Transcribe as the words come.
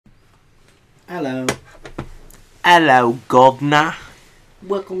Hello. Hello, governor.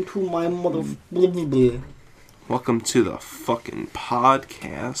 Welcome to my mother... Welcome to the fucking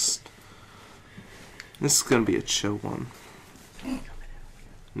podcast. This is gonna be a chill one.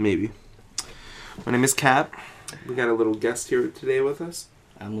 Maybe. My name is Kat. We got a little guest here today with us.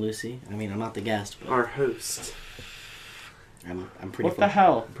 I'm Lucy. I mean, I'm not the guest, but... Our host. I'm pretty... What the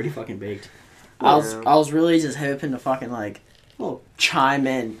hell? Pretty fucking baked. I was really just hoping to fucking, chime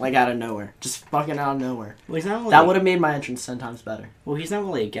in, out of nowhere. Just fucking out of nowhere. Well, he's not really... That would have made my entrance 10 times better. Well, he's not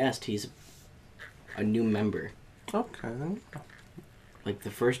really a guest. He's a new member. Okay. The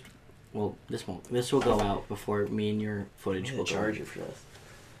first... Well, this won't. This will go out before me and your footage will charge you for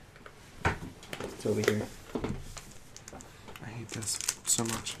this. It's over here. I hate this so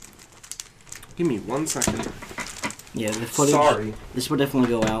much. Give me 1 second. Yeah, the footage... Sorry. This will definitely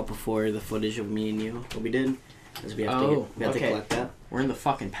go out before the footage of me and you. What we did is we have to collect that. We're in the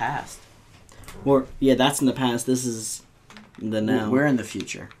fucking past. Yeah, that's in the past. This is the now. We're in the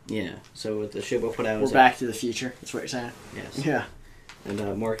future. Yeah. So with the shit we'll put out... We're back to the future. That's what you're saying? Yes. Yeah.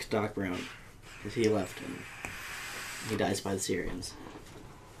 And Mark's Doc Brown. Because he left and he dies by the Syrians.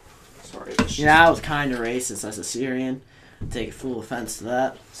 Sorry. I was kind of racist as a Syrian. Take full offense to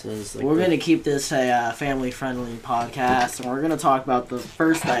that. So it's we're going to keep this a family-friendly podcast, and we're going to talk about the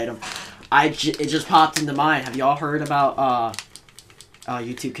first item. It just popped into mind. Have y'all heard about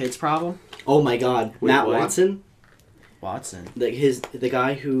YouTube Kids problem? Oh my God, Wait, Matt what? Watson. Watson. The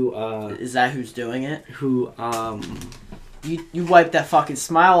guy who is that who's doing it? Who You wipe that fucking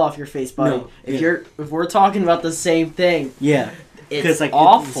smile off your face, buddy. No, If we're talking about the same thing, yeah, it's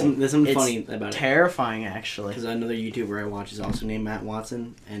awful. There's something funny about it. Terrifying, actually. Because another YouTuber I watch is also named Matt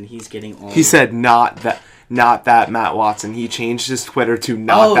Watson, and he's getting all. He said not that Matt Watson. He changed his Twitter to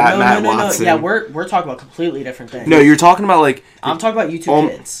Matt Watson. Yeah, we're talking about completely different things. No, you're talking about I'm talking about YouTube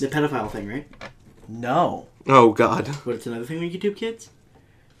Kids. The pedophile thing, right? No. Oh God. But it's another thing with YouTube Kids.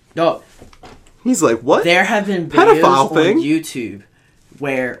 No. He's like, what? There have been videos Pedophile thing? on YouTube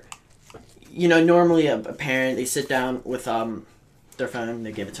where, normally a parent, they sit down with their phone,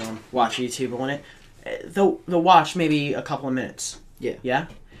 they give it to them, watch YouTube on it. They'll watch maybe a couple of minutes. Yeah. Yeah?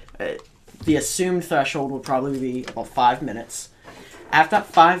 The assumed threshold would probably be about 5 minutes. After that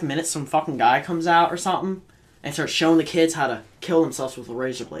 5 minutes, some fucking guy comes out or something and starts showing the kids how to kill themselves with a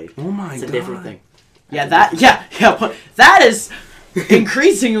razor blade. Oh my God. It's a different thing. Yeah, but that is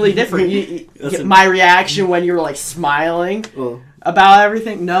increasingly different. My reaction when you were smiling about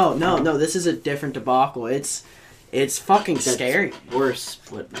everything. No. This is a different debacle. It's fucking scary. Worse.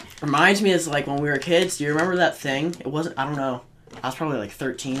 What? Reminds me of when we were kids. Do you remember that thing? It wasn't. I don't know. I was probably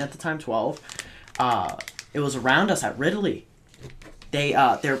 13 at the time, 12. It was around us at Ridley. They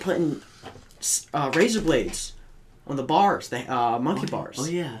were putting razor blades on the bars. Monkey bars. Oh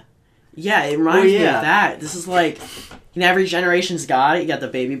yeah. Yeah, it reminds me of that. This is every generation's got it. You got the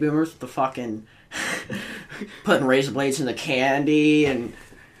baby boomers with the fucking putting razor blades in the candy and...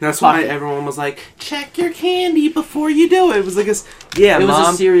 That's why everyone was like, check your candy before you do it. It was it was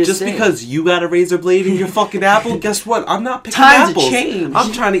Mom, a serious just thing. Because you got a razor blade in your fucking apple, guess what? I'm not picking Times apples. have changed.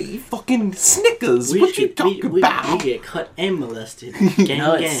 I'm trying to eat fucking Snickers. What you talking about? We get cut and molested. Gang,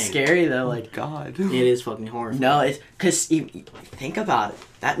 no, it's gang. scary though. Oh, God. It is fucking horrifying. No, it's... Because, think about it.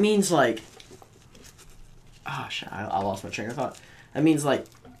 That means, oh, shit, I lost my train of thought. That means,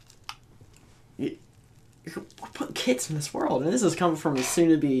 we're putting kids in this world, and this is coming from a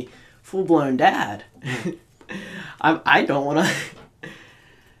soon-to-be full-blown dad. I don't want to...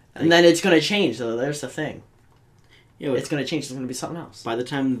 And then it's going to change, though. There's the thing. Yeah, it's going to change. It's going to be something else. By the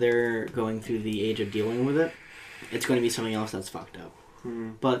time they're going through the age of dealing with it, it's going to be something else that's fucked up.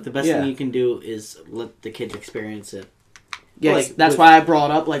 But the best thing you can do is let the kids experience it. Yeah, that's why I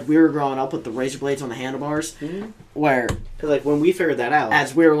brought up, we were growing up with the razor blades on the handlebars, where... Because, when we figured that out...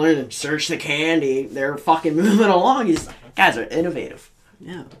 As we were learning, search the candy, they're fucking moving along. These guys are innovative.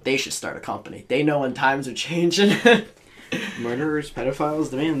 Yeah. They should start a company. They know when times are changing. Murderers,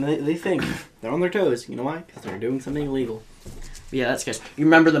 pedophiles, man, they think. They're on their toes. You know why? Because they're doing something illegal. Yeah, that's good. You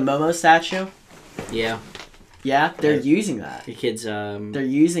remember the Momo statue? Yeah. Yeah? They're using that. The kids, they're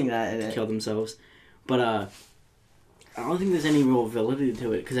using that in it. Kill themselves. But, I don't think there's any real validity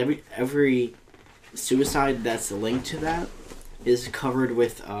to it, because every suicide that's linked to that is covered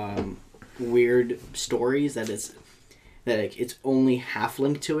with weird stories that it's only half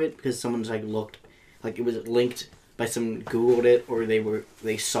linked to it because someone's looked it was linked by someone Googled it or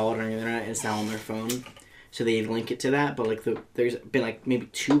they saw it on the internet and it's now on their phone, so they link it to that. But there's been maybe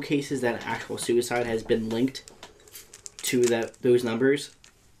 2 cases that actual suicide has been linked to those numbers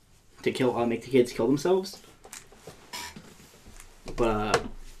to make the kids kill themselves. But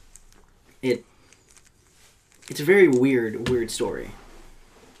it's a very weird story.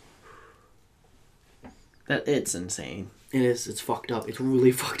 That it's insane. It is. It's fucked up. It's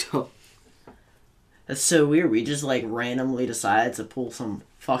really fucked up. That's so weird. We just like randomly decided to pull some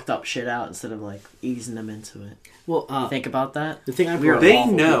fucked up shit out instead of like easing them into it. Well, think about that. the thing I We're They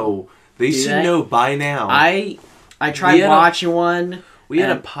awful know. They should know by now. I tried watching one. We had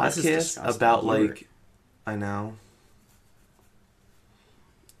a and this is podcast disgusting. about You were- like. I know.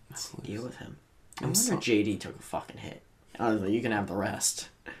 Deal with him. I I'm wonder so- if JD took a fucking hit. Honestly, you can have the rest.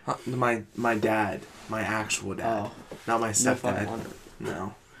 My dad, my actual dad, not my No stepdad. fucking wonder.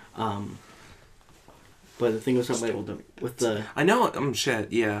 No. But the thing was something with the I know I'm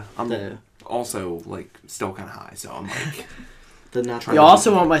shit. Yeah, I'm the also like still kind of high, so I'm like. the not You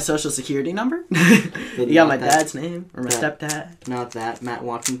also want my social security number? You got my not that- dad's name or my stepdad? not that Matt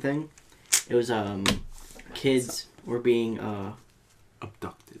Watson thing. It was kids were being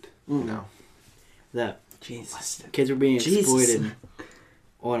Abducted. Mm. No. that Jesus. kids were being Jesus. exploited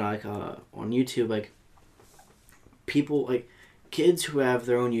on on YouTube. Like people like kids who have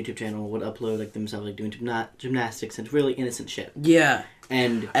their own YouTube channel would upload like themselves like doing gymnastics and really innocent shit. Yeah.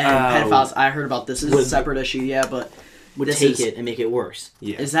 And pedophiles. I heard about this. This is a Was- separate issue. Yeah, but would this take is- it and make it worse.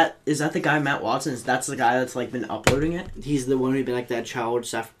 Yeah. is that the guy Matt Watson? That's the guy that's like been uploading it? He's the one who'd been like that child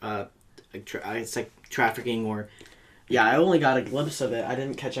stuff. It's like trafficking or Yeah, I only got a glimpse of it. I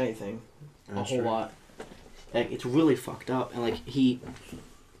didn't catch anything. A whole lot. like it's really fucked up. And like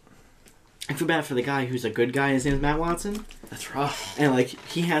I feel bad for the guy who's a good guy. His name is Matt Watson. That's rough. And like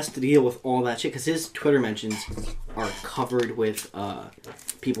he has to deal with all that shit because his Twitter mentions are covered with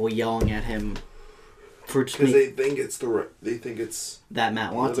people yelling at him for just Because they think it's that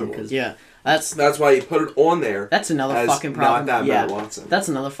Matt Watson. one. Because Yeah, that's why he put it on there. That's another as fucking problem. Not that yeah, Matt Watson. That's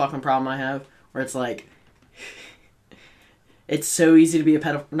another fucking problem I have, where it's like, it's so easy to be a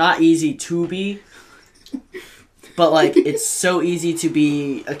pedophile. Not easy to be, but like it's so easy to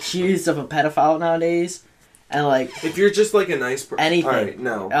be accused of a pedophile nowadays, and like If you're just like a nice person. anything. All right,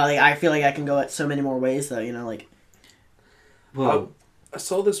 no. Like I feel like I can go at so many more ways though. You know, like well, I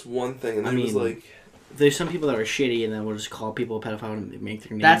saw this one thing and I it was mean, like. there's some people that are shitty and then will just call people a pedophile and make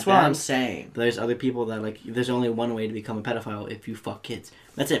their name. that's what bad. I'm saying. But there's other people that like. There's only one way to become a pedophile if you fuck kids.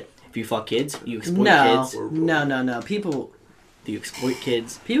 That's it. If you fuck kids, you exploit No, kids. no. People You exploit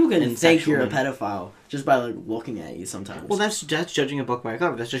kids. can And think you're a sexually. pedophile just by like looking at you sometimes. Well, that's judging a book by a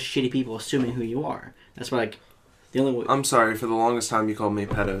cover. That's just shitty people assuming who you are. That's what like the only way I'm sorry, for the longest time you called me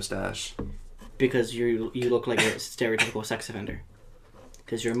pedo stash. because you look like a stereotypical sex offender.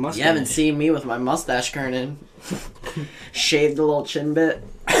 Because you're a mustache. You haven't seen me with my mustache curling. Shaved a little chin bit.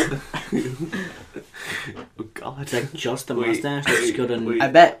 Oh God. It's like just a Wait, mustache that's good on. wait. I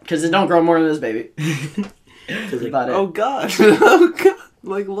bet, because it don't grow more than this, baby. Cause like, about it. Oh God. Oh God.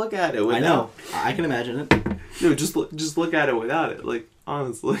 Like look at it. Without. I know. I can imagine it. No, just look at it without it. Like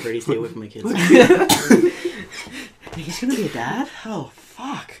honestly. Brady, stay away from my kids. He's gonna be a dad? Oh,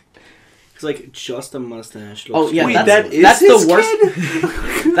 fuck. It's like just a mustache. Oh, yeah, Wait, that's that's the his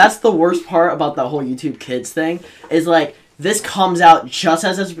worst. That's the worst part about the whole YouTube Kids thing. Is like this comes out just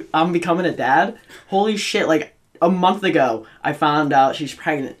as I'm becoming a dad. Holy shit! Like a month ago, I found out she's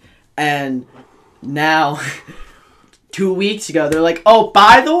pregnant, and now 2 weeks ago, they're like, "Oh,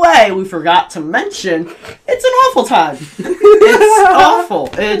 by the way, we forgot to mention, it's an awful time. It's awful.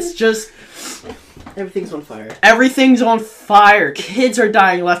 It's just." Everything's on fire. Everything's on fire. Kids are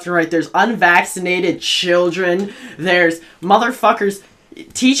dying left and right. There's unvaccinated children. There's motherfuckers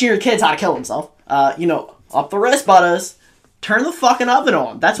teaching your kids how to kill themselves. Up the wrist, butters. Turn the fucking oven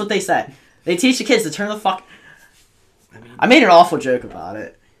on. That's what they say. They teach the kids to turn the fuck... I made an awful joke about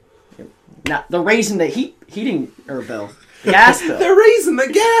it. Now, they're raising the heating bill. The gas bill. They're raising the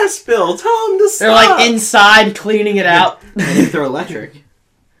gas bill. Tell them to stop. They're like inside cleaning it out. And if they're electric,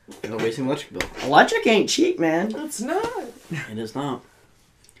 they're wasting electric bill. Electric ain't cheap, man. It's not. It is not.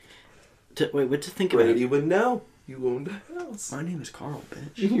 Wait, what to think Brady about? would know. You owned the house. My name is Carl,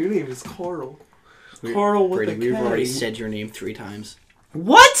 bitch. Your name is Carl. Carl with Brady, a we've K. already said your name 3 times.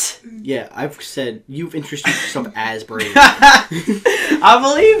 What? Yeah, I've said you've introduced yourself as Brady. I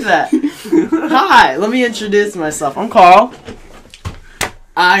believe that. Hi, let me introduce myself. I'm Carl.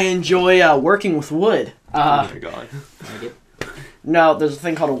 I enjoy working with wood. Oh my God. Like it. No, there's a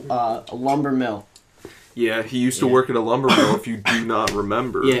thing called a lumber mill. Yeah, he used to work at a lumber mill. If you do not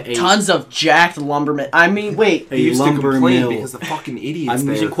remember. Yeah, Tons of jacked lumbermen. I mean, wait. A He used to lumber complain mill. because the fucking idiots I'm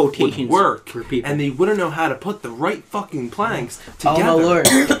there using quotations would work for people. and they wouldn't know how to put the right fucking planks Oh together. my lord.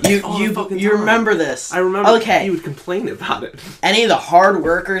 All the fucking You time. remember this. I remember Okay. he would complain about it. Any of the hard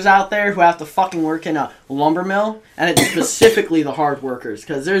workers out there who have to fucking work in a lumber mill, and it's specifically the hard workers,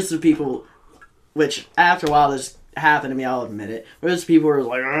 because there's the people which after a while this happened to me, I'll admit it. There's people who are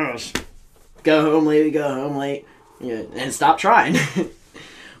like, oh, go home late, yeah, and stop trying.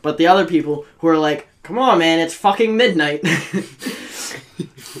 But the other people who are like, come on, man, it's fucking midnight.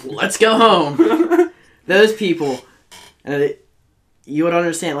 Let's go home. Those people, you would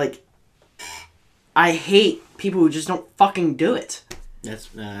understand, like, I hate people who just don't fucking do it.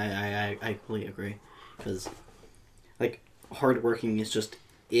 That's I completely agree, because like hardworking is just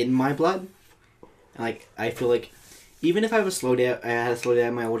in my blood. Like I feel like even if I was I had a slow day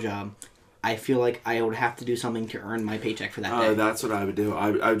at my old job, I feel like I would have to do something to earn my paycheck for that day. That's what I would do.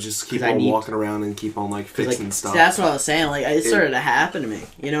 I would just keep on walking around and keep on like fixing stuff. That's what I was saying. Like it started to happen to me.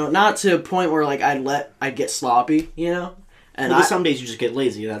 You know, not to a point where like I'd get sloppy. You know, and some days you just get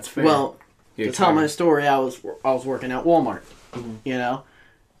lazy. That's fair. Well, to tell my story, I was working at Walmart. Mm-hmm. You know,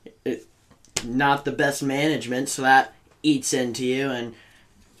 not the best management, so that eats into you, and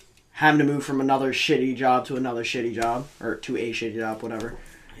having to move from another shitty job to another shitty job, or to a shitty job, whatever.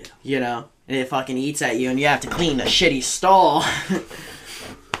 Yeah. You know, and it fucking eats at you, and you have to clean a shitty stall.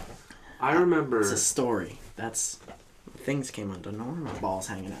 I remember. It's a story. Things came undone. My balls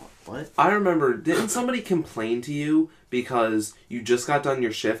hanging out. What? I remember. Didn't somebody complain to you because you just got done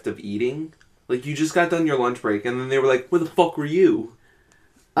your shift of eating? Like, you just got done your lunch break, and then they were like, where the fuck were you?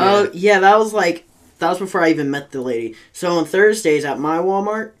 Oh, yeah, that was before I even met the lady. So on Thursdays at my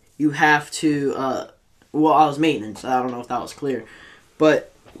Walmart, you have to, I was maintenance, I don't know if that was clear.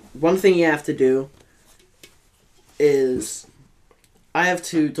 But one thing you have to do is, I have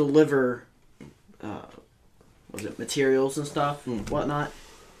to deliver, materials and stuff and whatnot,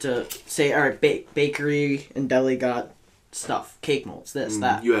 to say, alright, bakery and deli got stuff, cake molds, this,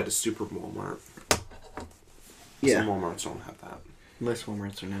 that. You had a super Walmart. Yeah. Some Walmarts don't have that. Most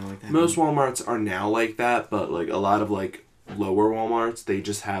Walmarts are now like that. Most Walmarts are now like that, but like a lot of like lower Walmarts, they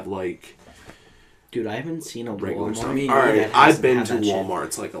just have like. Dude, I haven't seen a regular Walmart. stuff. Alright, I've been to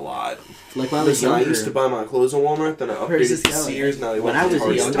Walmarts like a lot. Like when I was younger, I used to buy my clothes at Walmart, then I upgraded to Sears. Now when I was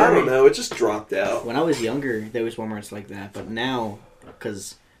younger, I don't know, it just dropped out. When I was younger, there was Walmarts like that, but now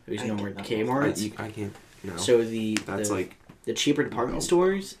because there's no more Kmarts. I can't. No. So the cheaper department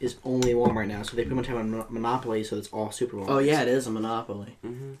stores is only Walmart now, so they pretty much have a monopoly. So it's all super Walmarts. Oh yeah, it is a monopoly.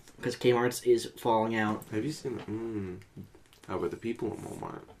 Because Kmart's is falling out. Have you seen? How about the people in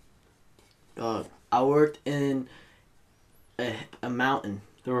Walmart? I worked in a mountain.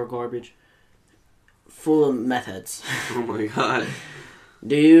 They're all garbage. Full of meth heads. Oh my god.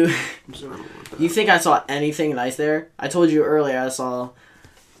 Do you? You think I saw anything nice there? I told you earlier I saw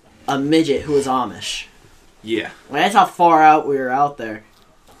a midget who was Amish. Yeah. Well, that's how far out we were out there.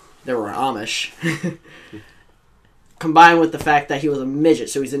 There were Amish. Combined with the fact that he was a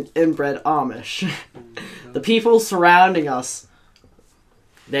midget, so he's an inbred Amish. The people surrounding us,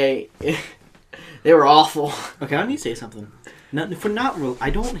 they were awful. Okay, I need to say something. I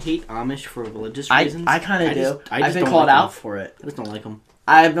don't hate Amish for religious reasons. I kind of do. I've been don't called like out them. for it. I just don't like them.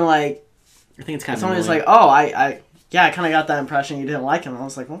 I've been like, I think it's kind of. Someone's like, oh, I kind of got that impression you didn't like him. I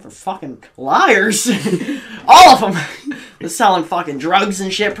was like, well, they're fucking liars. All of them. They're selling fucking drugs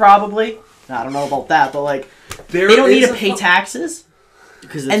and shit, probably. I don't know about that, but like, they don't need to pay taxes,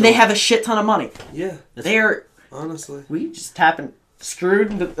 and they have a shit ton of money. Yeah, they're honestly. We just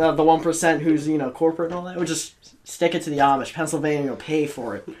screwed the 1% who's corporate and all that. We just stick it to the Amish. Pennsylvania will pay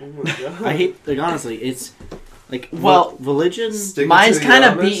for it. Oh my god. I hate, like, honestly, it's like, religion. Mine's kind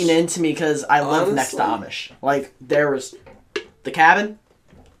of beaten into me because I live next to Amish. Like, there was the cabin,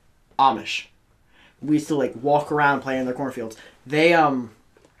 Amish. We used to like walk around playing in their cornfields. They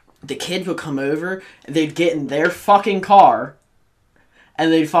the kids would come over and they'd get in their fucking car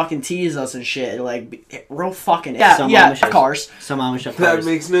and they'd fucking tease us and shit. Like, real fucking... Yeah, cars. Some Amish have cars.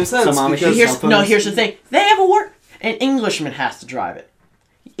 That makes no sense. Some Amish here's the thing. They have a work... An Englishman has to drive it.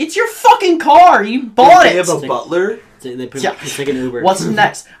 It's your fucking car. You bought it. They have a butler? It's like an Uber. What's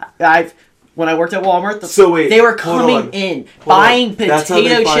next? When I worked at Walmart, they were coming in, buying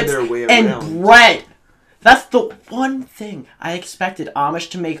potato chips and bread. That's the one thing I expected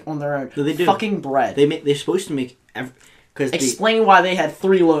Amish to make on their own. They do. Fucking bread. They're supposed to make... Explain why they had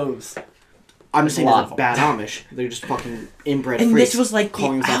 3 loaves. I'm just saying it's bad Amish. They're just fucking inbred and freaks. This was like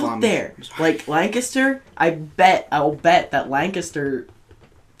out there. Like Lancaster, I'll bet that Lancaster,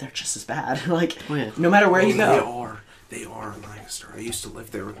 they're just as bad. Like, no matter where you go. They are in Lancaster. I used to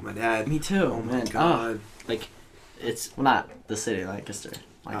live there with my dad. Me too. Oh my god. Like, it's... Well, not the city of Lancaster.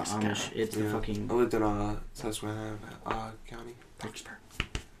 Amish. It's the fucking... I lived in Susquehanna County.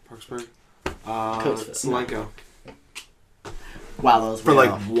 Parksburg. Solenco. Wow, that was for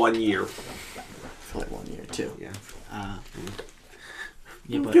like 1 year. For like 1 year too. Yeah.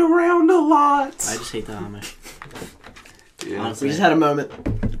 Yeah, Moved but around a lot. I just hate the Amish. Yeah. Honestly. We just had a moment.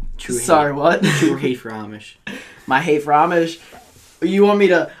 True hate. Sorry, what? True hate for Amish. My hate for Amish. You want me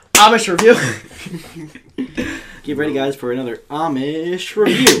to Amish review? Get ready, guys, for another Amish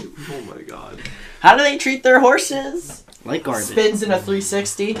review. Oh my god. How do they treat their horses? Like garbage. Spins in a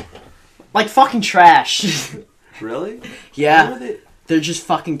 360. Like fucking trash. Really? Yeah. Why were they- They're just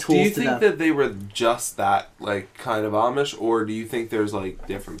fucking Do tools you to think them. that they were just that, like, kind of Amish, or do you think there's, like,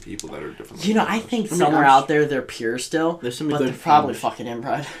 different people that are different? You know, like I Amish? think I mean, somewhere Amish- out there they're pure still, There's some but good they're probably Amish. fucking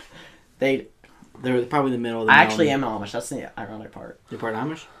inbred. They're probably the middle of the I actually mountain. am Amish. That's the ironic part. You're part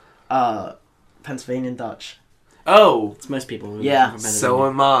Amish? Pennsylvania Dutch. Oh, It's most people. Who Yeah. From so Pennsylvania.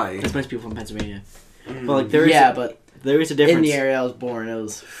 am I. It's most people from Pennsylvania. But like there is But there is a difference. in the area I was born, it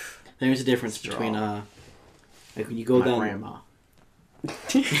was There is a difference Straw. between like when you go my down grandma.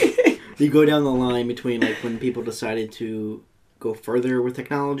 you go down the line between like when people decided to go further with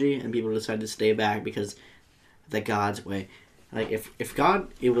technology and people decided to stay back because the God's way. Like if God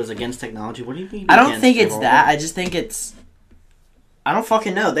it was against technology, what do you mean? I don't against think it it's all? that. I just think it's. I don't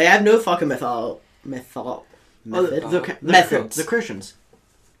fucking know. They have no fucking Oh, methods. the Christians.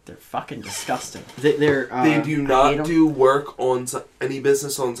 They're fucking disgusting. They're They do hate not 'em. do work on any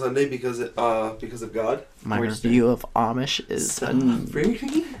business on Sunday because of God. My Where's review of Amish is a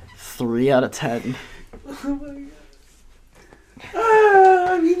Brady? 3 out of 10. Oh my god.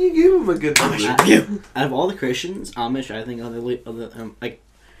 I mean, you gave him a good number. Out of all the Christians, Amish, I think are like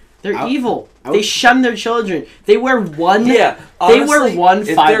They're I- evil. I would- They shun their children. They wear one. Yeah, They honestly, wear one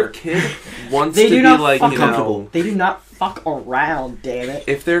if fiber. their kid wants They to do be not like, fuck you comfortable. know, They do not fuck around. Damn it.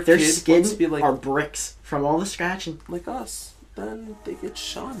 if their Their kid skin wants to be like are bricks from all the scratching. us, then they get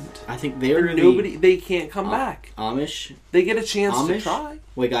shunned. I think they're And nobody, they can't come Uh, back. Amish. They get a chance to Amish? try.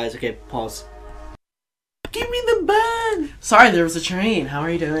 Wait, guys. Okay, pause. Give me the bun. Sorry, there was a train. How are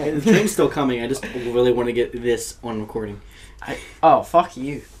you doing? The train's still coming. I just really want to get this on recording. Oh, fuck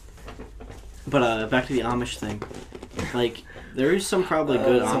you. But back to the Amish thing. Like there is some probably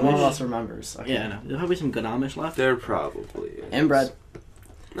good So one of Amish. us remembers. Okay. Yeah, I know. There's probably some good Amish left. There probably is. Inbred.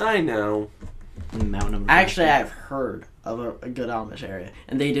 I know. Mountain of Actually, I've heard of a good Amish area,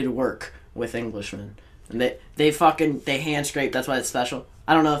 and they did work with Englishmen, and they hand scrape. That's why it's special.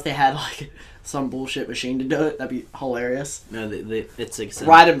 I don't know if they had like some bullshit machine to do it. That'd be hilarious. No, it's like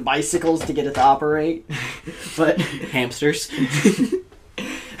Riding bicycles to get it to operate, but hamsters.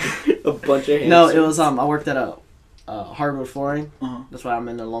 A bunch of hamsters. no, it was I worked at a hardwood flooring. Uh-huh. That's why I'm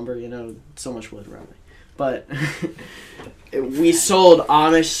into lumber. You know, so much wood around me. But we sold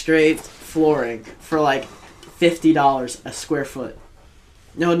Amish scraped flooring for like $50 a square foot.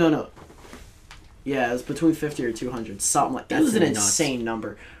 No. Yeah, it was between 50 or 200, something like that. It was an That's nuts. insane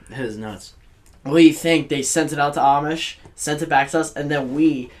number. That is nuts. What do you think? They sent it out to Amish, sent it back to us, and then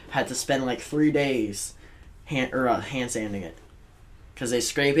we had to spend like 3 days hand sanding it. Because they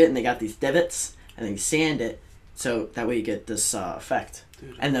scrape it and they got these divots, and they sand it, so that way you get this effect.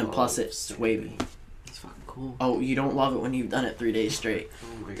 Dude, And then I plus love it's wavy. It's fucking cool. Oh, you don't love it when you've done it 3 days straight.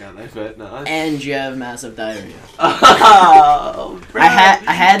 Oh my god, I bet not. And you have massive diarrhea. Oh, I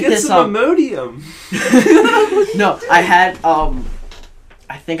had get this some Imodium. No, I had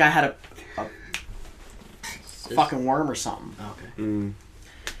I think I had a fucking worm or something. Okay. Mm.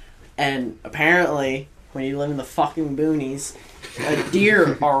 And apparently, when you live in the fucking boonies, a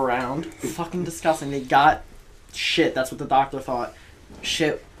deer are around. Fucking disgusting. They got shit. That's what the doctor thought.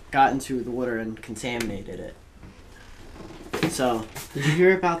 Shit got into the water and contaminated it. So Did you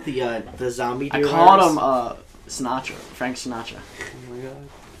hear about the zombie I deer called virus? him Sinatra, Frank Sinatra, Oh my god.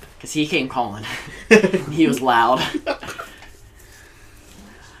 because he came calling. He was loud.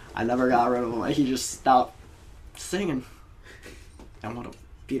 I never got rid of him. He just stopped singing. And what a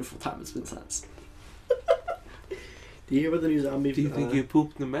beautiful time it's been since. Do you hear about the new zombie? Do you think you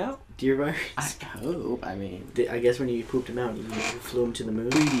pooped them out? deer virus? I hope. I mean, I guess when you pooped him out, you flew him to the moon.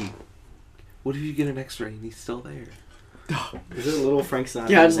 Brady, what if you get an X-ray and he's still there? Is it a little Frank Sinatra?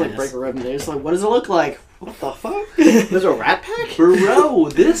 yeah, I just like break a rib and they're just like, what does it look like? What the fuck? There's a rat pack? Bro,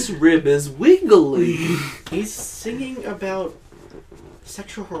 this rib is wiggly. He's singing about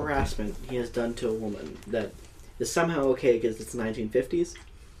sexual harassment he has done to a woman that is somehow okay because it's 1950s.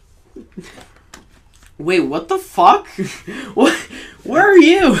 Wait, what the fuck? What? Where are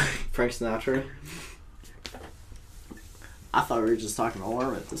you? Frank Sinatra. I thought we were just talking about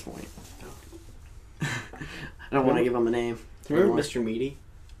Worm at this point. I don't want to give him a name. Remember Mr. Meaty?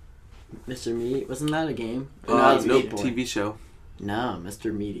 Mr. Meaty? Wasn't that a game? it's Nope, Meat Boy. TV show. No,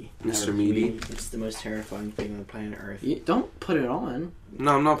 Mr. Meaty. Mr. Meaty. It's the most terrifying thing on planet Earth. You don't put it on.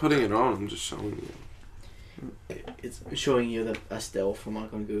 No, I'm not putting it on. I'm just showing you. It's showing you a still from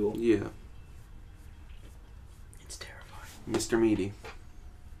like on Google. Yeah. It's terrifying. Mr. Meaty.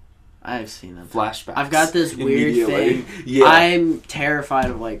 I've seen them. Flashbacks. I've got this weird immediately. thing. Yeah. I'm terrified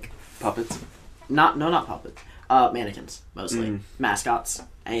of like Puppets. not puppets. Mannequins mostly. Mascots.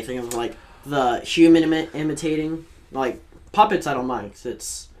 Anything of like the human imitating. Like puppets, I don't mind. 'Cause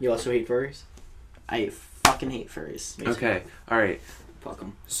it's You also hate furries? I fucking hate furries. Okay. All right. Fuck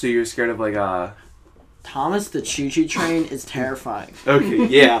them. So you're scared of like Thomas the Choo Choo Train is terrifying. Okay.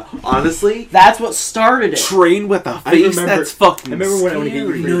 Yeah. Honestly. That's what started it. Train with a I face remember- that's fucking I remember when I would get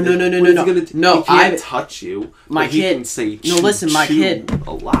scary. you- No. He can't touch you. My but he kid- can say no, listen, my choo kid-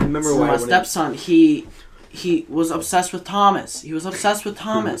 a lot. I remember So when my I went stepson, he was obsessed with Thomas. He was obsessed with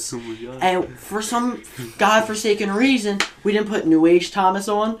Thomas. Oh my God. And for some godforsaken reason, we didn't put New Age Thomas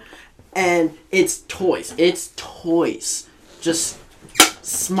on. And it's toys. It's toys. Just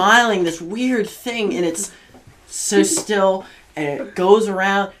smiling, this weird thing. And it's so still. And it goes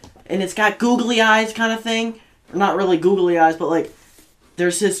around. And it's got googly eyes kind of thing. Not really googly eyes, but like,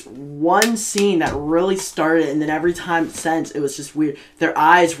 there's this one scene that really started. And then every time since, it was just weird. Their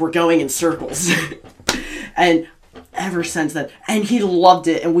eyes were going in circles. And ever since then, and he loved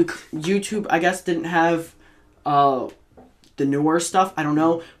it. And YouTube, I guess, didn't have the newer stuff. I don't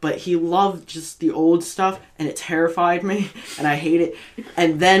know, but he loved just the old stuff, and it terrified me, and I hate it.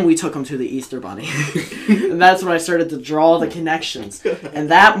 And then we took him to the Easter Bunny, and that's when I started to draw the connections.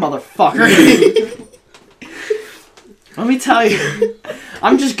 And that motherfucker. Let me tell you,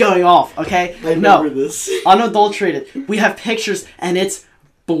 I'm just going off, okay? I remember this. Unadulterated. We have pictures, and it's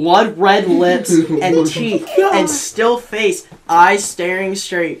blood red lips and teeth and still face, eyes staring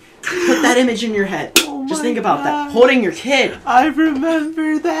straight. Put that image in your head. Just think about that. Holding your kid. I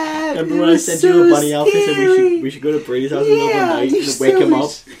remember that. Remember when I sent you a bunny outfit and we should go to Brady's house in the middle of the night and wake him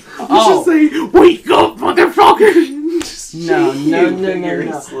up? You should say, "Wake up, motherfucker!" No.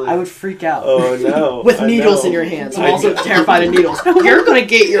 I would freak out. Oh no! With needles in your hands. I'm also terrified of needles. You're gonna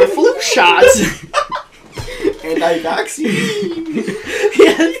get your flu shots. Anti-vaccine.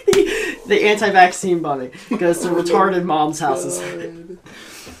 Yes, the anti-vaccine bunny goes to retarded mom's houses.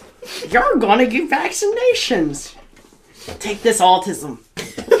 You're gonna get vaccinations. Take this autism.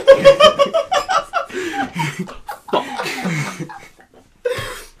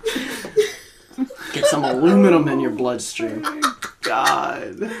 Get some aluminum in your bloodstream.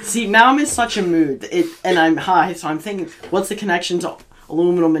 God. See, now I'm in such a mood, and I'm high, so I'm thinking, what's the connection to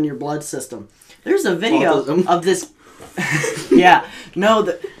aluminum in your blood system? There's a video Autism. of this. Yeah, no,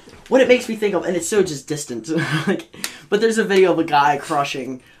 what it makes me think of, and it's so just distant. Like, but there's a video of a guy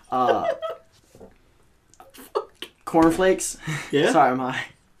crushing cornflakes. Yeah? Sorry, I'm high.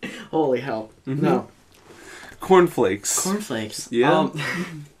 Holy hell. Mm-hmm. No. Cornflakes. Cornflakes. Yeah.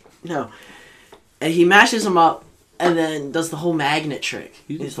 No. And he mashes them up and then does the whole magnet trick.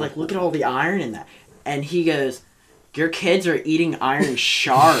 He's He's like, look at all the iron in that. And he goes, your kids are eating iron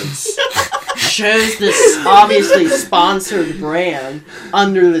shards. Shows this obviously sponsored brand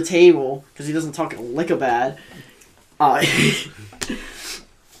under the table because he doesn't talk a lick of bad.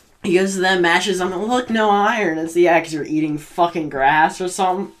 He goes to them, mashes them, and look, no iron. It's the because you're eating fucking grass or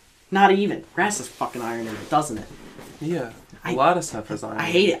something. Not even. Grass has fucking iron in it, doesn't it? Yeah. A lot of stuff has iron. I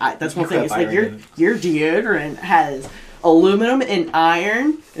hate it. That's one You thing. have It's like iron your deodorant has aluminum and iron,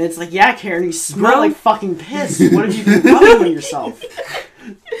 and it's like, yeah, Karen, you smell like fucking piss. What have you been rubbing on yourself?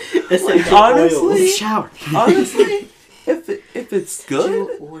 It's like honestly, Shower. honestly, if it's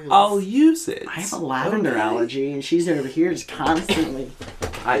good, I'll use it. I have a lavender allergy, and she's over here just constantly.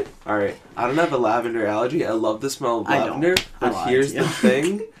 Alright. I don't have a lavender allergy. I love the smell of I don't. lavender. I But lied here's to you. the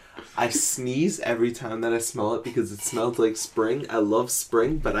thing. I sneeze every time that I smell it because it smells like spring. I love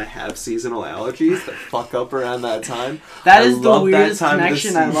spring, but I have seasonal allergies that fuck up around that time. That I is the love that weirdest time of the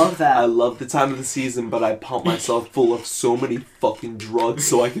connection. I season. love that. I love the time of the season, but I pump myself full of so many fucking drugs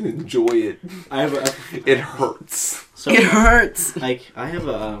so I can enjoy it. I have It hurts. so It hurts. like I have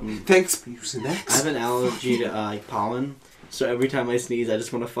a Thanks, Mucinex. I have an allergy to like pollen. So every time I sneeze, I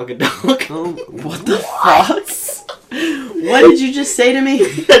just want to fuck a dog. What the fuck? What did you just say to me?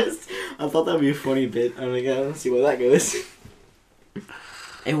 I thought that'd be a funny bit. I'm like, let's see where that goes.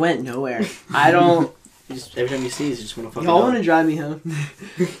 It went nowhere. I don't. Every time you sneeze, you just want to fuck a Y'all dog. want to drive me home?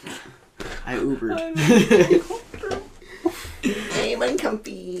 I Ubered. Hey, I'm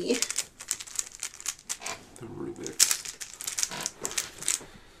uncomfy. The Rubik's.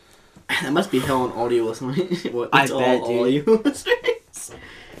 That must be hell on audio listening. What, I it's bet, all dude. audio listeners.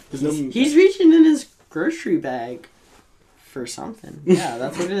 There's no. He's reaching in his grocery bag for something. Yeah,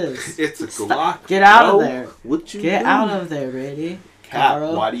 that's what it is. It's a Glock. Get out of bro. there. What you Get doing? out of there, Brady. Cap,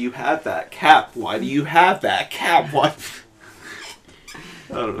 Caro. why do you have that? Cap, why do you have that? Cap, what?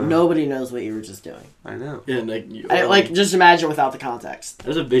 I don't know. Nobody knows what you were just doing. I know. Yeah, like, Like, just imagine without the context.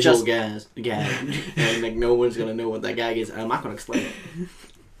 there's a visual Just- gag, and like no one's gonna know what that gag is. And I'm not gonna explain it.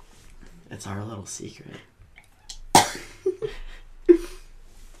 It's our little secret. I'm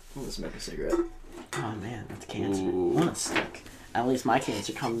gonna smoke a cigarette. Oh man, that's cancer. Ooh. I want a stick. At least my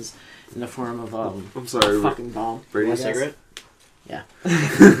cancer comes in the form of I'm sorry, fucking bomb. Brady. Want a cigarette? Yeah.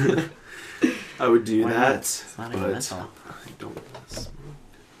 I would do Why that, not? It's not even but menthol. I don't smoke.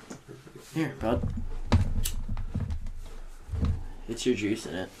 Here, bud. It's your juice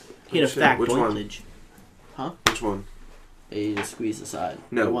in it. Hit a Shit, fact which one? doinage. Which one? You just squeeze aside.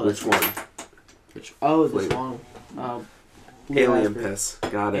 No, The one which that's- one? Which? Oh, this Flavor. one. Blue Alien raspberry. piss.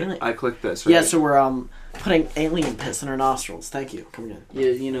 Got it. Alien- I clicked this, right? Yeah, so we're putting alien piss in our nostrils. Thank you. Come in.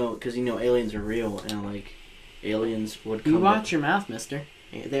 Yeah, because aliens are real, and like aliens would come. You watch your mouth, mister.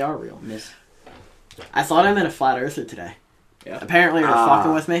 They are real. Miss. I thought I met a flat earther today. Yeah. Apparently you're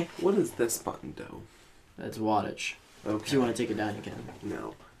fucking with me. What does this button do? That's wattage. If Okay. you want to take it down, you can.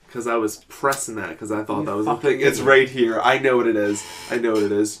 No. Because I was pressing that because I thought You that was the fucking thing. It's idiot. right here. I know what it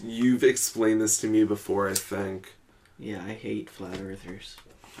is. You've explained this to me before, I think. Yeah, I hate flat earthers.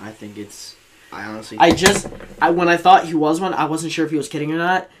 I think it's. I honestly. When I thought he was one, I wasn't sure if he was kidding or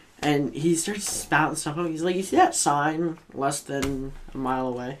not. And he starts spouting stuff out. He's like, you see that sign less than a mile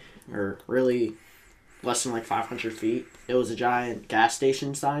away? Or really less than like 500 feet? It was a giant gas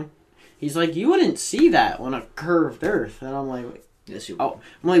station sign. He's like, you wouldn't see that on a curved earth. And I'm like, Yes, you. oh,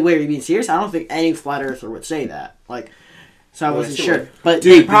 I'm like, wait, are you being serious? I don't think any flat earther would say that. Like, so I Well, wasn't I sure. would. But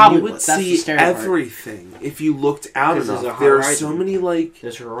Dude, they probably you would. would That's the see scary part. everything if you looked out 'Cause there's enough. a There are horizon. so many, like...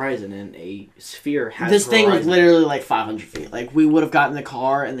 There's a horizon, and a sphere has. This thing was horizon. literally like 500 feet. Like, we would have gotten in the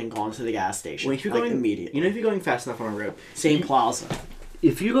car and then gone to the gas station. Well, if you're like, going immediately. if you're going fast enough on a road, Same plaza.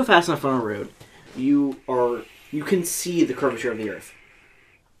 if you go fast enough on a road, you can see the curvature of the Earth.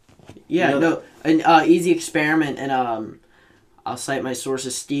 Yeah, You know no, an easy experiment, and I'll cite my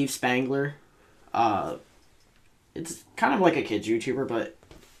sources, Steve Spangler. It's kind of like a kids YouTuber, but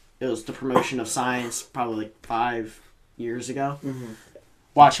it was the promotion of science probably like 5 years ago. Mm-hmm.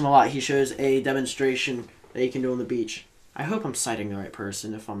 Watch him a lot. He shows a demonstration that you can do on the beach. I hope I'm citing the right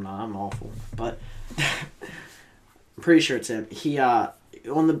person. If I'm not, I'm awful. But I'm pretty sure it's him. You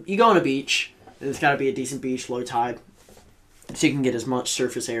go on a beach. It's got to be a decent beach, low tide, so you can get as much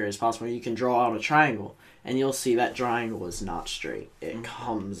surface area as possible. You can draw out a triangle, and you'll see that triangle is not straight. It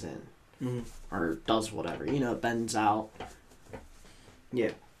comes in, or does whatever. It bends out.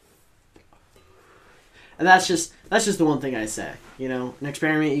 Yeah. And that's just the one thing I say. An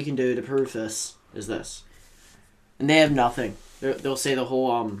experiment you can do to prove this is this. And they have nothing. They'll say the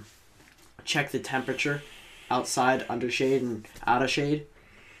whole check the temperature outside under shade and out of shade.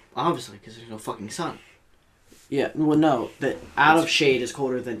 Obviously, because there's no fucking sun. Yeah, well, no, that out of shade is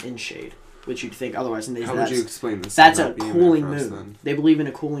colder than in shade, which you'd think otherwise. And How would you explain this? that's a not being cooling there for us, moon. then? They believe in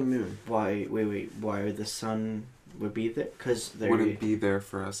a cooling moon. Why? Wait. Why the sun would be there? Because Wouldn't be there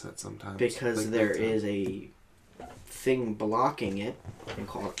for us at some times. because Like there that time. is a thing blocking it. And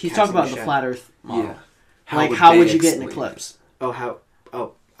call it He's talking about the shadow. flat Earth model. Yeah. How would they you get an explain it? eclipse? Oh, how?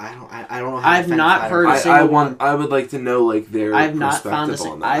 Oh, I don't know. How I've to find not flat heard Earth. a single one. I would like to know like their I've not perspective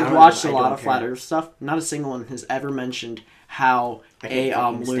found on that. I've don't- watched a I lot don't of flat care. Earth stuff. Not a single one has ever mentioned how I a can't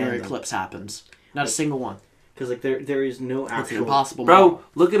fucking lunar stand them. eclipse happens. Not a single one. Because like there is no It's an actual. impossible. Bro, model.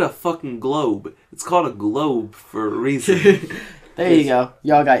 look at a fucking globe. It's called a globe for a reason. There you go.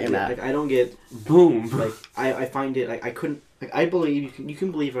 Y'all got your map. Like I don't get. Boom. Like I find it like I couldn't. Like I believe you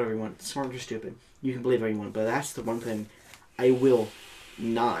can believe everyone, smart or stupid. You can believe everyone, but that's the one thing I will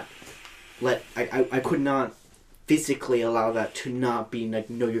not let. I could not physically allow that to not be like,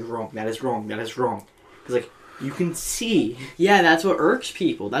 no, you're wrong. That is wrong. That is wrong. Because like you can see. Yeah, that's what irks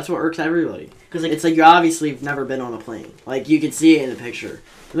people. That's what irks everybody. Because like It's like you obviously have never been on a plane. Like you can see it in the picture.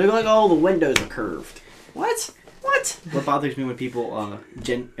 And they're like, oh, the windows are curved. What? what bothers me when people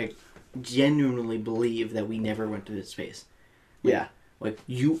genuinely believe that we never went to space. Yeah.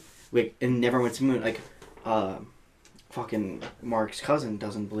 And never went to the moon. Like, fucking Mark's cousin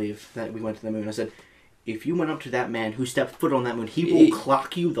doesn't believe that we went to the moon. I said, if you went up to that man who stepped foot on that moon, he will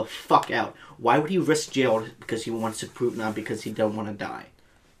clock you the fuck out. Why would he risk jail because he wants to prove, not because he don't want to die?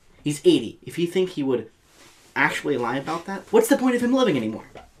 He's 80. If you think he would actually lie about that, what's the point of him living anymore?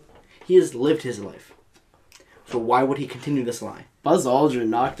 He has lived his life. So why would he continue this lie? Buzz Aldrin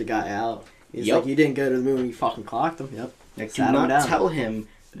knocked the guy out. He's Yep. like, you didn't go to the moon, you fucking clocked him. Yep. Like, do Sat him not down. tell him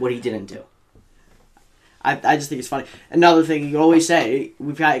what he didn't do. I just think it's funny. Another thing you can always say,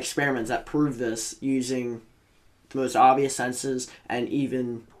 we've got experiments that prove this using the most obvious senses and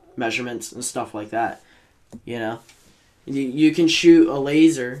even measurements and stuff like that. You know, you can shoot a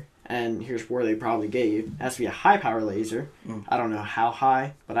laser, and here's where they probably get you. It has to be a high power laser. I don't know how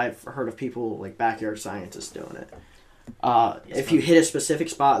high, but I've heard of people like backyard scientists doing it. If you hit a specific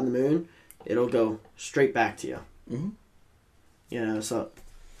spot in the moon, it'll go straight back to you. Mm-hmm. You know, so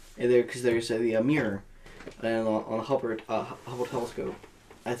Because there's a mirror and on the Hubble telescope,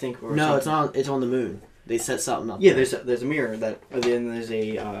 I think. Or no, something. it's on the moon. They set something up. Yeah, there. there's a mirror that, and then there's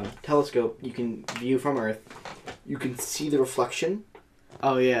a telescope you can view from Earth. You can see the reflection.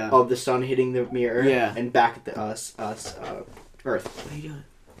 Oh yeah. Of the sun hitting the mirror. Yeah. And back at the Earth. What are you doing?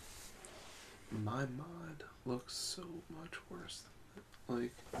 My mod looks so much worse.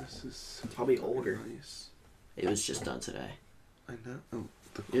 Like, this is so Probably older. Nice. It was just done today. I know. Oh,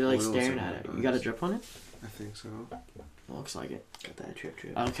 You're like coils staring are at it. nice. You got a drip on it? I think so. Looks like it. Got that trip.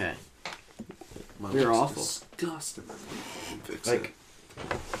 Okay. Mine You're looks awful. disgusting. I can fix Like,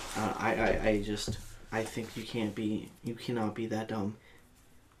 it. I think you cannot be that dumb,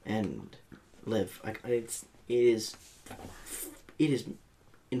 and live. Like it is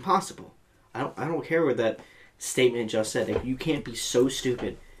impossible. I don't care what that statement just said. Like, you can't be so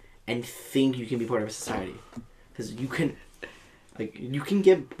stupid and think you can be part of a society, because you can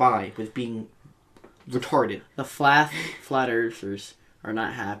get by with being retarded. The flat earthers are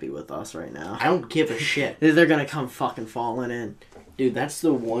not happy with us right now. I don't give a shit. They're gonna come fucking falling in. Dude, that's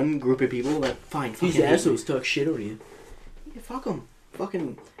the one group of people that fucking These hate me. assholes talk shit on you. Yeah, fuck them.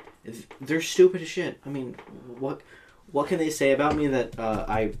 Fucking, they're stupid as shit. I mean, what can they say about me that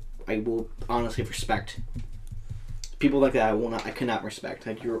I will honestly respect? People like that I cannot respect.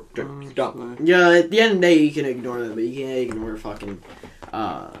 Like, you're dumb. Yeah, at the end of the day, you can ignore them, but you can't ignore fucking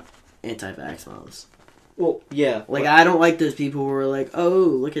anti-vax moms. Well, yeah. Like, I don't like those people who are like, oh,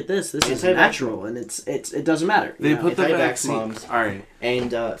 look at this is Anti-vax natural, and it doesn't matter. They you know? put the Anti-vax vaccine. moms. Alright.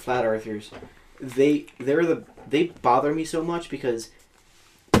 And flat earthers, they bother me so much because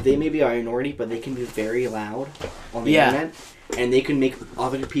they may be a minority, but they can be very loud on the internet, and they can make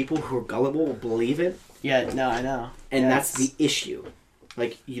other people who are gullible believe it. Yeah, no, I know. And that's the issue.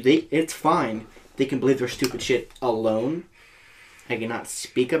 Like, it's fine. They can believe their stupid shit alone. I cannot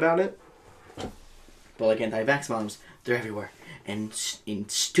speak about it. But like anti-vax moms, they're everywhere and in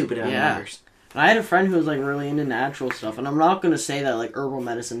stupid numbers. I had a friend who was like really into natural stuff, and I'm not gonna say that like herbal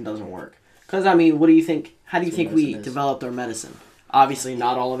medicine doesn't work. Cause I mean, what do you think? How do you think we developed our medicine? Obviously,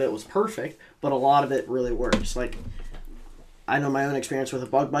 not all of it was perfect, but a lot of it really works. Like, I know my own experience with a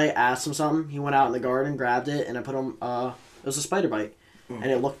bug bite. Asked him something. He went out in the garden, grabbed it, and I put him. It was a spider bite, and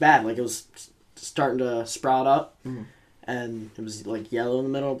it looked bad. Like, it was starting to sprout up, and it was like yellow in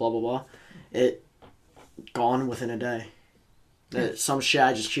the middle. Blah blah blah. It gone within a day. Some shit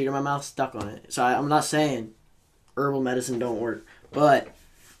I just chewed in my mouth, stuck on it. So I'm not saying herbal medicine don't work, but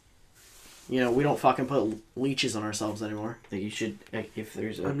you know, we don't fucking put leeches on ourselves anymore. Like, you should, like, if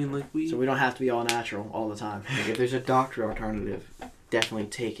there's a... I mean, like, So we don't have to be all natural all the time. Like, if there's a doctor alternative, definitely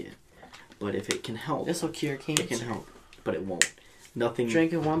take it. But if it can help... This will cure cancer. It can help, but it won't. Nothing...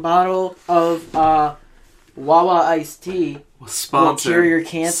 Drinking one bottle of Wawa iced tea will cure your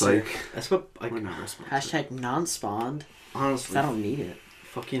cancer. Psych. That's what... Like, We're never sponsored. Hashtag non-spawned. honestly... I don't need it.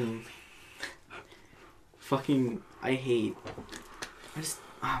 Fucking... I hate...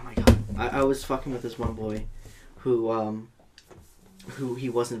 Oh my god. I was fucking with this one boy who he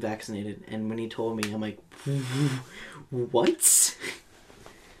wasn't vaccinated, and when he told me, I'm like, what?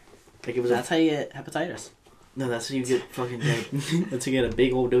 Like, it was... That's how you get hepatitis. No, that's how you get fucking dead. That's how you get a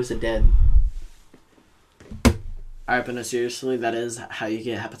big old dose of dead. Alright, but no, seriously, that is how you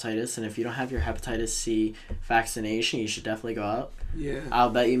get hepatitis, and if you don't have your hepatitis C vaccination, you should definitely go out. Yeah. I'll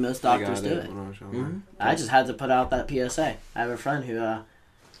bet you most doctors do it. when I was younger. Mm-hmm. I just had to put out that PSA. I have a friend who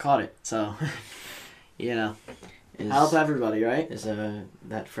caught it, so you know, help everybody, right? Is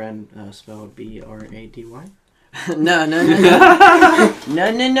that friend spelled Brady? No, no.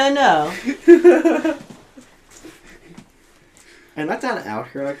 And not that out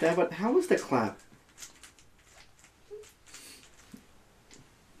here like that, but how was the clap?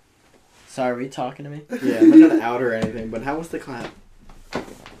 Sorry, were you talking to me? Yeah, I'm not out or anything, but how was the clap? I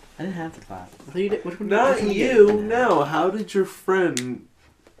didn't have to clap. I thought you did. Which one? Not which one you. did? No. How did your friend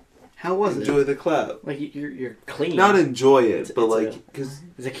How was enjoy it? the clap? Like, you're clean. Not enjoy it, It's- but it's like, a- because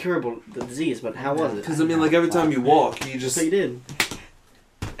It's a curable disease, but how was it? I mean, like every time you walk, you just So you did.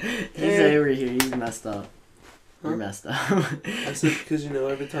 He's over here. He's messed up. You're Huh? messed up. I said because you know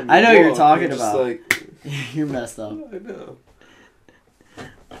every time you I know walk, what you're talking just about. Like, You're messed up. I know.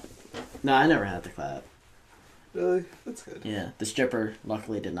 No, I never had the clap. Really, that's good. Yeah, the stripper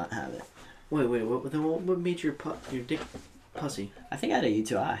luckily did not have it. Wait. What made your dick pussy? I think I had a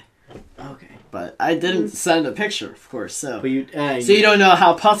UTI. Okay. But I didn't send a picture, of course, so... But you don't know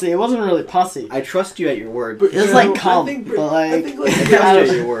how pussy... It wasn't really pussy. I trust you at your word. But, It was like cum, but like... I think like, I trust you at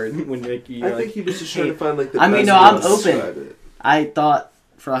your word. When like, I think he was just trying to find like the I mean, best no, way I'm to open. describe it. I thought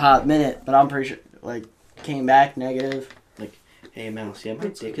for a hot minute, but I'm pretty sure, like, came back negative. Hey, Mouse, yeah, my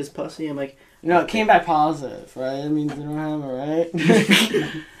dick is pussy. I'm like... It came back positive, right? That means you don't have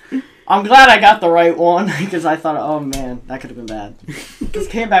it, right? I'm glad I got the right one, because I thought, oh man, that could have been bad. Because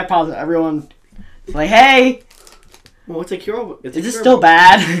came back positive. Everyone was like, hey! Well, it's a curable... Is this still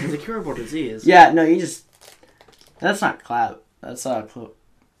bad? It's a curable disease. Yeah, no, you just... That's not clap. That's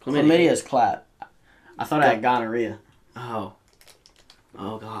chlamydia is clap. I thought I had gonorrhea. Oh.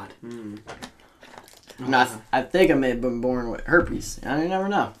 Oh, God. No, I think I may have been born with herpes. I never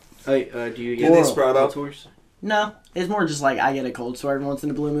know. Do you Get these brought up? source? No, it's more just like I get a cold sore every once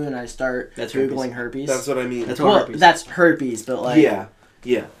in a blue moon and I start Googling herpes. That's what I mean. Herpes. That's herpes, but like... Yeah.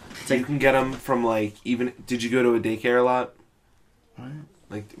 It's like, You can get them from like even... Did you go to a daycare a lot? What?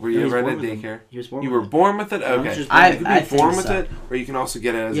 Like, were you ever at a daycare? he was born You with were born with it? Okay. just I You can I be born think with so. it, or you can also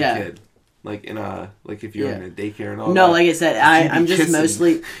get it as Yeah. a kid. Like in a... Like if you're in a daycare and all No, that. like I said, You'd be I'm just kissing-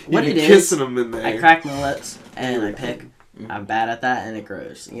 mostly... What You'd it be is, kissing them in there. I crack my lips and I pick. I'm bad at that and it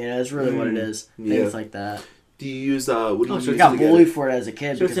grows. It's really what it is. Yeah. Things like that. Do you use... what do you so use I got to get bullied it? for it as a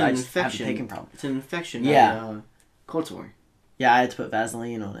kid So it's because an I just have a infection. picking problem. It's an infection. Yeah. Cold sore. Yeah, I had to put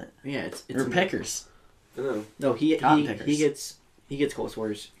Vaseline on it. Yeah, it's Or pickers. I know. No, he Cotton pickers. he gets cold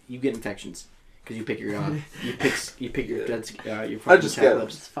sores. You get infections because you pick your you pick your guts your I fucking just cat get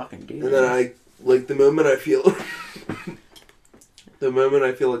lips. It's fucking dude. And then I... Like, the moment I feel... the moment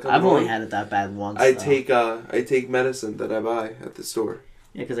I feel like I'm I've only wrong, had it that bad once. I though. take medicine that I buy at the store.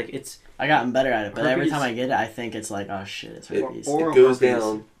 Yeah, because like it's I gotten better at it, but every herpes- time I get it, I think it's like, oh shit, it's herpes. Oral It goes herpes.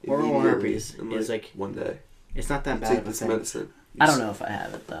 down Oral immediately herpes in, is like one day. it's not that You bad take of a this thing. medicine. I don't know if I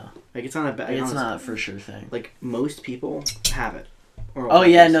have it though. Like it's not a bad. Like, it's honestly, not a for sure thing. Like most people have it. Oral Oh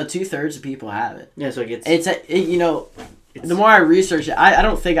yeah, herpes. no, 2/3 of people have it. Yeah, so like it's It's the more I research it, I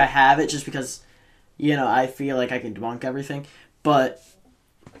don't think I have it just because, I feel like I can debunk everything, but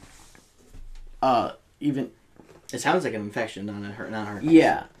even it sounds like an infection, not a herpes.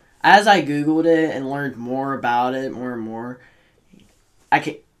 yeah, as I Googled it and learned more about it, more and more, I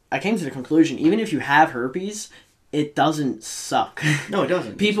came to the conclusion, even if you have herpes, it doesn't suck. No, it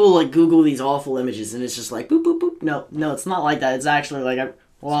doesn't. People like Google these awful images and it's just like boop boop boop. No, it's not like that. It's actually like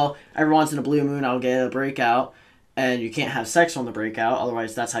every once in a blue moon I'll get a breakout, and you can't have sex on the breakout.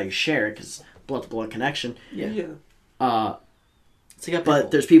 Otherwise, that's how you share it because blood to blood connection. Yeah. It's like a But pimple.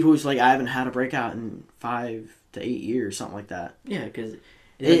 there's people who's like, I haven't had a breakout in 5 to 8 years, something like that. Yeah, because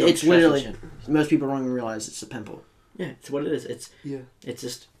It's literally most people don't even realize it's a pimple. Yeah, it's what it is. It's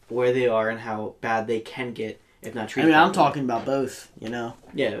just where they are and how bad they can get if not I treated. mean, I'm properly. talking about both. Yeah,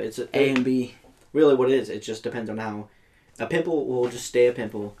 it's A and B. Really, what it is, it just depends on how a pimple will just stay a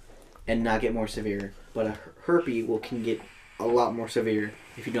pimple and not get more severe, but a herpes can get a lot more severe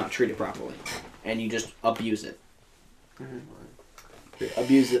if you don't treat it properly and you just abuse it.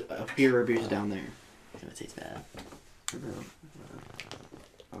 Abuse it, pure abuse down there. It's gonna taste bad.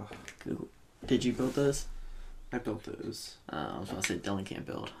 Google. Did you build those? I built those. I was about to say Dylan can't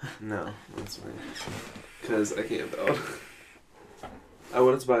build. No, that's fine. Because I can't build. I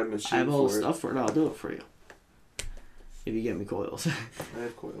wanted to buy a machine I have all for the it. stuff for it. I'll do it for you. If you get me coils. I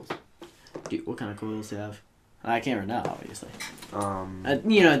have coils. Dude, what kind of coils do you have? I can't right now, obviously. Um, Don't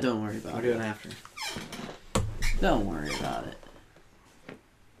worry about I'll it. do it after. Don't worry about it.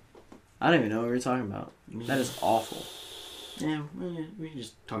 I don't even know what we were talking about. That is awful. Yeah, we can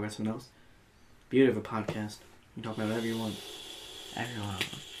just talk about something else. Beauty of a podcast. You can talk about whatever you want. Everyone.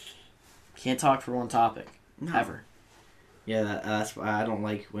 Can't talk for one topic. No. Ever. Yeah, that's why I don't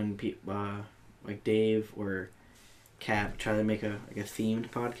like when people like Dave or Kat try to make a themed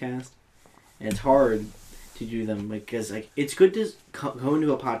podcast, and it's hard to do them because it's good to go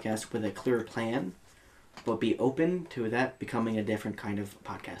into a podcast with a clear plan, but be open to that becoming a different kind of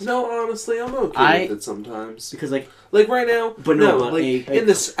podcast. no, honestly, I'm okay with it sometimes. Because Like right now, But no, but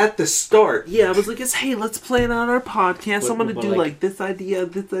at the start, yeah, I was like, hey, let's plan out our podcast. But- I'm gonna but do like- this idea,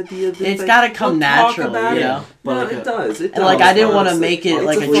 this idea, this. It's idea. gotta come We'll talk naturally, about you it. know? But No, like it does. It And does. like, I didn't want to honestly. make it It's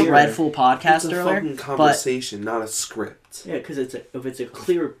like a clear- dreadful It's podcast a earlier. fucking conversation, not a script. yeah, because if it's a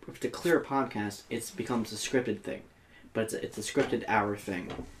clear podcast, it becomes a scripted thing, but it's a scripted hour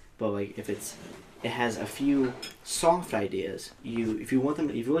thing. But like if it has a few soft ideas, if you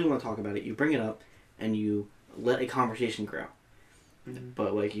really want to talk about it, you bring it up and you let a conversation grow. Mm-hmm.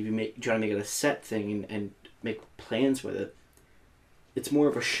 But like if you try to make it a set thing and make plans with it, it's more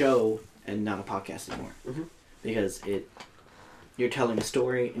of a show and not a podcast anymore. Mhm. Because you're telling a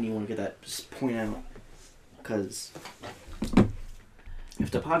story and you want to get that point out. Because if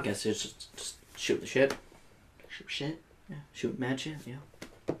the podcast is just shoot the shit. Shoot shit? Yeah. Shoot mad shit, yeah.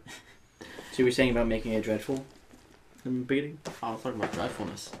 So you were saying about making it dreadful in the beginning? I was talking about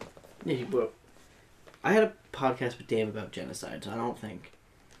dreadfulness. Yeah, but I had a podcast with Dave about genocide, so I don't think.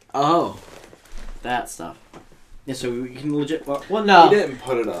 Oh. That stuff. Yeah, so we can legit. Well, no. You didn't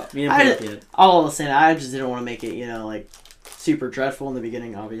put it up. We didn't put it up yet. All I was saying, I just didn't want to make it, like, super dreadful in the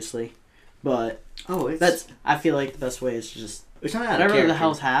beginning, obviously. But I feel like the best way is to just It's not out of whatever character. the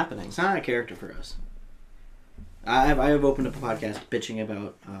hell's happening. It's not out of character for us. I have opened up a podcast bitching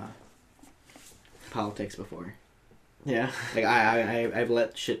about politics before. Yeah. Like I've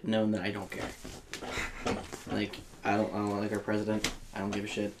let shit known that I don't care. Like I don't like our president. I don't give a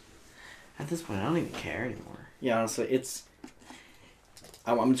shit. At this point, I don't even care anymore. Yeah, honestly,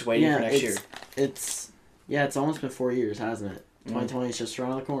 I'm just waiting for next year. It's almost been 4 years, hasn't it? 2020 is just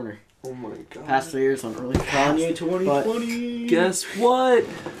around the corner. Oh my god. Past 3 years went really fast. Kanye 2020. Guess what?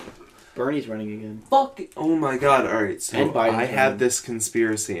 Bernie's running again. Fuck. Oh my god. Alright, so And Biden's I have running. this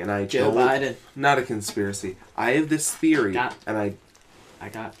conspiracy, and I Joe don't... Biden. Not a conspiracy. I have this theory, and I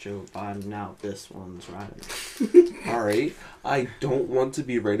got Joe Biden now. This one's right. Alright, I don't want to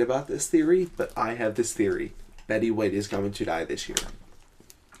be right about this theory, but I have this theory. Betty White is going to die this year.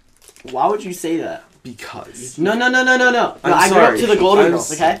 Why would you say that? Because... No. I'm I grew sorry. up to the Golden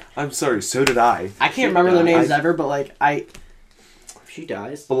Girls, okay? I'm sorry, so did I. I can't remember their names ever, but, like, If she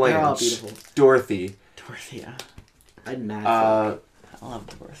dies, they're all Blanche, beautiful. Dorothy, Dorothy, yeah. I'd mad. I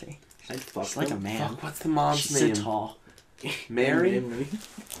love Dorothy. I'd fuck She's like a them. man. fuck, what's the mom's She's name? so tall. Mary?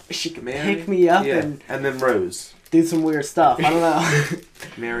 She could Mary? pick me up Yeah, and and then Rose. do some weird stuff. I don't know.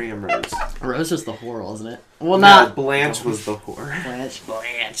 Mary and Rose. Rose is the whore, wasn't it? Well, No, not Blanche was the whore.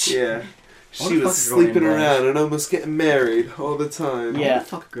 Blanche. Yeah. I She wanna was fuck a girl named sleeping Blanche. around and almost getting married all the time. Yeah. I wanna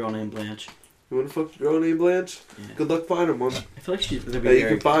fuck a girl named Blanche. You wanna fuck a girl named Blanche? Yeah. Good luck finding one. I feel like she's gonna be Yeah, you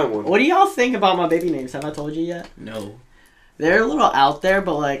very. can find one. What do y'all think about my baby names? Have I told you yet? No. They're a little out there,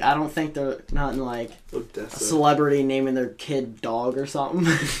 but, like, I don't think they're not in, like, a Odessa. celebrity naming their kid dog or something.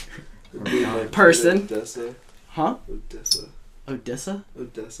 Or be like Person. Odessa. Huh? Odessa. Odessa?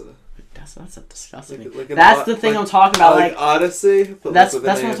 Odessa. That's a disgusting. Like an That's the thing I'm talking about. Like, Odyssey. But that's with an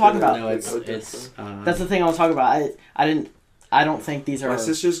what A I'm at talking the about. end, No, like it's Odessa. that's the thing I'm talking about. I don't think these are My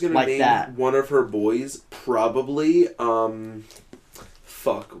sister's gonna like name that. one of her boys probably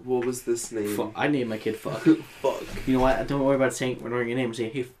fuck. What was this name? Fuck. I named my kid Fuck. Fuck. You know what? Don't worry about saying when your name. Say,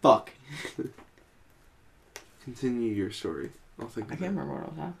 hey, fuck. Continue your story. I'll think. I Of can't it. remember what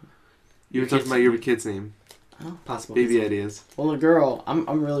was happening. You were talking about your kid's name. Possible. Baby ideas. Well, the girl, I'm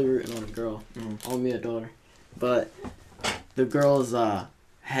really rooting on a girl. Mm. On me a daughter, but the girl is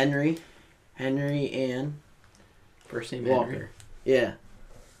Henry Ann First name Walker. Henry. Yeah.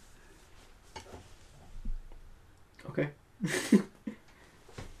 Okay.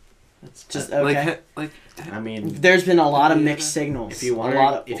 That's just okay. Like I mean, There's been a lot of Yeah. mixed signals. if you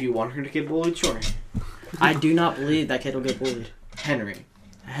want her to get bullied, sure. I do not believe that kid will get bullied. Henry.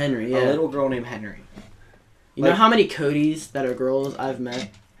 Henry, A yeah. little girl named Henry. You know how many Codys that are girls I've met?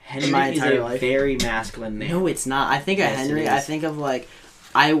 Henry my is entire a life? very masculine name. No, it's not. I think of Yes, it Henry. is. I think of like,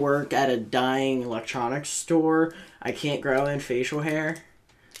 I work at a dying electronics store. I can't grow in facial hair.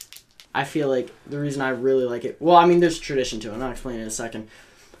 I feel like the reason I really like it. Well, I mean, there's tradition to it. I'll explain it in a second.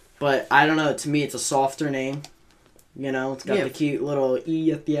 But I don't know. To me, it's a softer name. You know, it's got Yeah. the cute little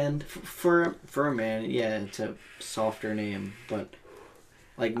E at the end. For a man, yeah, it's a softer name, but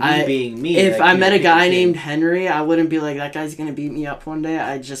like me I- being me. If like, I you met know, a guy people named think, Henry, I wouldn't be like, that guy's gonna beat me up one day.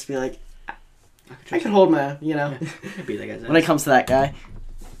 I'd just be like, I trust can hold my, you know. I'd be that guy's When it comes to that guy.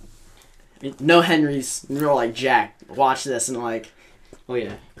 No Henrys, they're like, Jack, watch this, and like, Oh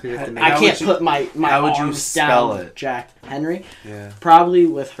yeah. 'Cause you have to make- I How can't would you- put my how would you arms spell down it? Jack Henry. yeah. Probably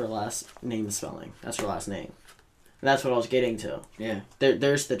with her last name spelling. That's her last name. That's what I was getting to. Yeah.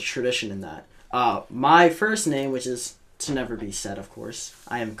 There's the tradition in that. My first name, which is to never be said, of course.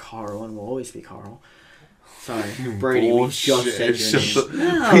 I am Carl and will always be Carl. Sorry. Brady, we just Bullshit. said your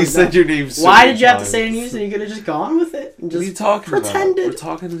name. No, We said your name so Why many did you have to times. say it in unison? You could have just gone with it and What are you just talking pretended. about? We're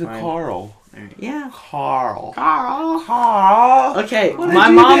talking to Fine. Carl. yeah. Carl. Carl. Carl. Okay, What did my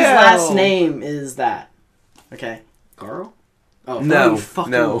you mom's do? last name is that. Okay. Carl? Oh No, you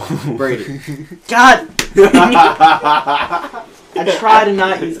fucking- no. Brady. God. I try to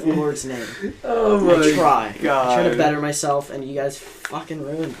not use the Lord's name. Oh I try. I God. try to better myself, and you guys fucking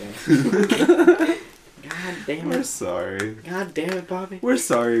ruined me. God damn We're it. sorry. God damn it, Bobby. We're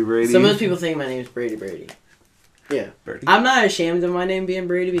sorry, Brady. So most people think my name is Brady. Yeah. Brady. I'm not ashamed of my name being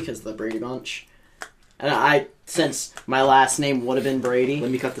Brady because of the Brady Bunch. And since my last name would have been Brady. Let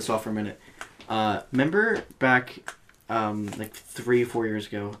me cut this off for a minute. Remember back, like 3 or 4 years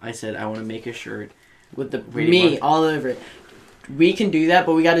ago, I said I want to make a shirt With the Brady me Bunch. all over it. We can do that,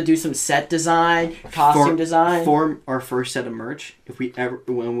 but we got to do some set design, costume design. For our first set of merch. If we ever,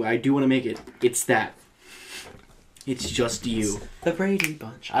 when I do want to make it, it's that. It's just you. The Brady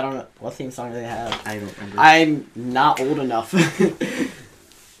Bunch. I don't know what theme song do they have. I don't remember. I'm not old enough.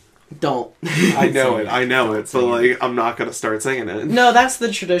 Don't. I know it, but like I'm not gonna start singing it. No, that's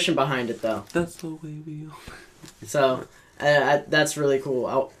the tradition behind it, though. That's the way we are. So, that's really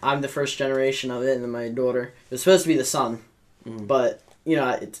cool. I'm the first generation of it, and then my daughter. It was supposed to be the son, but you know,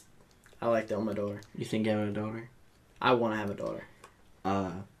 I like that on my daughter. You think you have a daughter? I want to have a daughter.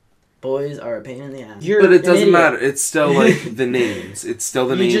 Boys are a pain in the ass. But it doesn't matter. It's still like the names. It's still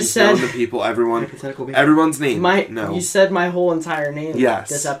the names. just said- Still the people. Hypothetical baby. Everyone's name. No. You said my whole entire name. Yes.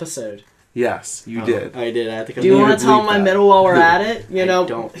 This episode. Yes, you did. I did. I have to Do you want to tell bleep my that. middle while we're at it? You I know,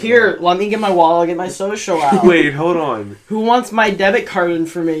 don't. here, let me get my wallet, get my social out. Wait, hold on. Who wants my debit card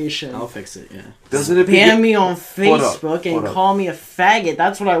information? I'll fix it. Yeah. Doesn't it Spam me on Hold up, Facebook and hold up. call me a faggot.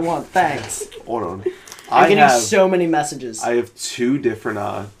 That's what I want. Thanks. Hold on. I'm getting have so many messages. I have two different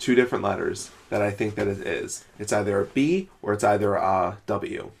letters that I think that it is. It's either a B or it's either a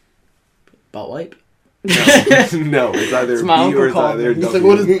W. Butt wipe? No, no, it's either It's my B or uncle it's called either me. He's W.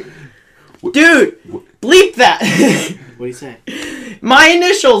 like, what is Dude, bleep that. What do you say? My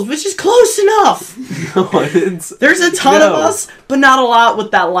initials, which is close enough. No, it's, There's a ton of us, but not a lot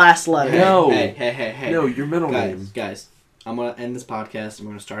with that last letter. No. Hey. no, your middle name. Guys, I'm gonna end this podcast. I'm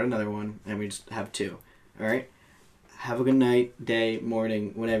gonna start another one, and we just have 2. All right. Have a good night, day,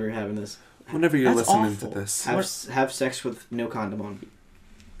 morning, whenever you're having this. Whenever you're That's listening awful. to this, Have sex with no condom on.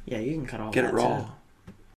 Yeah, you can cut off get that it raw. too.